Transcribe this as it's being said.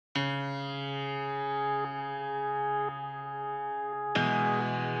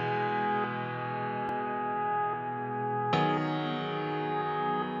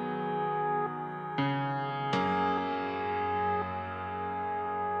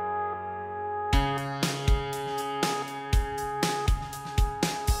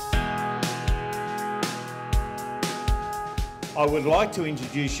I would like to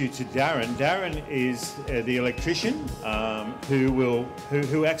introduce you to Darren. Darren is the electrician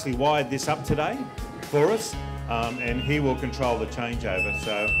who actually wired this up today for us, and he will control the changeover.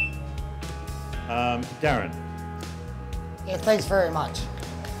 So, Darren. Yeah, thanks very much.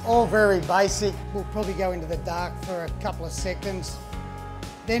 All very basic. We'll probably go into the dark for a couple of seconds.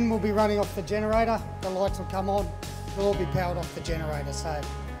 Then we'll be running off the generator. The lights will come on. We'll all be powered off the generator. So,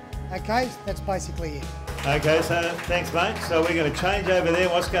 okay, that's basically it. Okay, so thanks, mate. So we're going to change over there.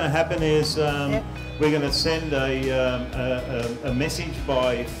 What's going to happen is we're going to send a message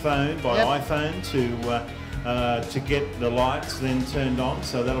by phone, iPhone, to get the lights then turned on.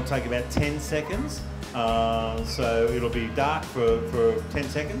 So that'll take about 10 seconds. So it'll be dark for 10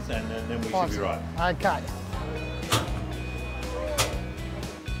 seconds, and then we should be right. Okay.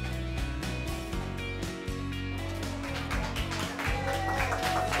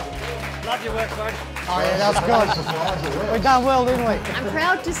 Love your work, bud. Oh yeah, that's good. We've done well, didn't we? I'm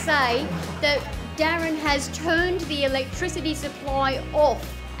proud to say that Darren has turned the electricity supply off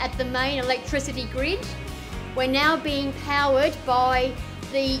at the main electricity grid. We're now being powered by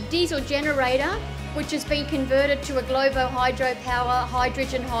the diesel generator, which has been converted to a Globo hydropower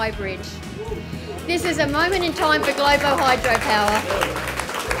hydrogen hybrid. This is a moment in time for Globo hydropower.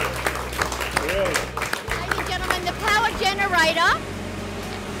 Ladies and gentlemen, the power generator,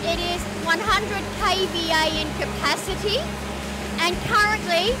 it is 100 kVA in capacity, and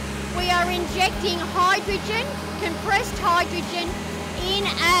currently we are injecting hydrogen, compressed hydrogen, in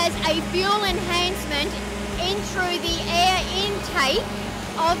as a fuel enhancement in through the air intake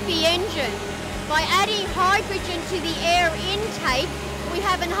of the engine. By adding hydrogen to the air intake, we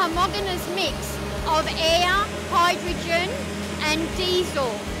have an homogeneous mix of air, hydrogen and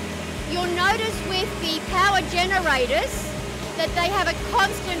diesel. You'll notice with the power generators that they have a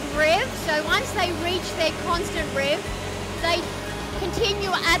constant rev, so once they reach their constant rev, they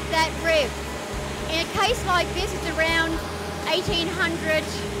continue at that rev. In a case like this, it's around 1800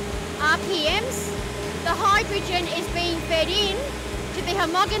 RPMs. The hydrogen is being fed in to the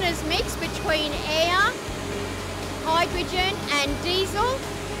homogeneous mix between air, hydrogen and diesel.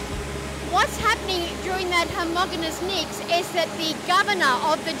 What's happening during that homogeneous mix is that the governor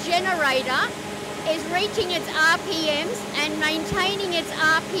of the generator is reaching its RPMs and maintaining its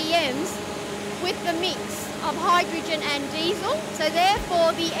RPMs with the mix of hydrogen and diesel. So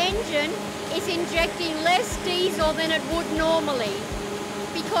therefore the engine is injecting less diesel than it would normally,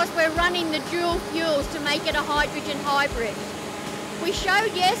 because we're running the dual fuels to make it a hydrogen hybrid. We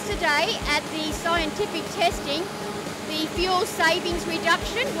showed yesterday at the scientific testing the fuel savings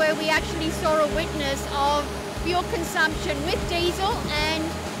reduction, where we actually saw a witness of fuel consumption with diesel and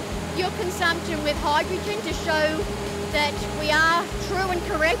fuel consumption with hydrogen, to show that we are true and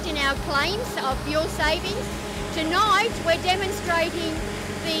correct in our claims of fuel savings. Tonight we're demonstrating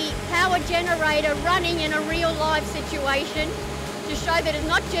the power generator running in a real life situation to show that it's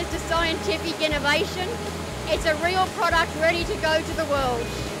not just a scientific innovation, it's a real product ready to go to the world.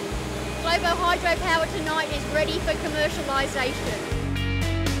 Globo hydropower tonight is ready for commercialisation.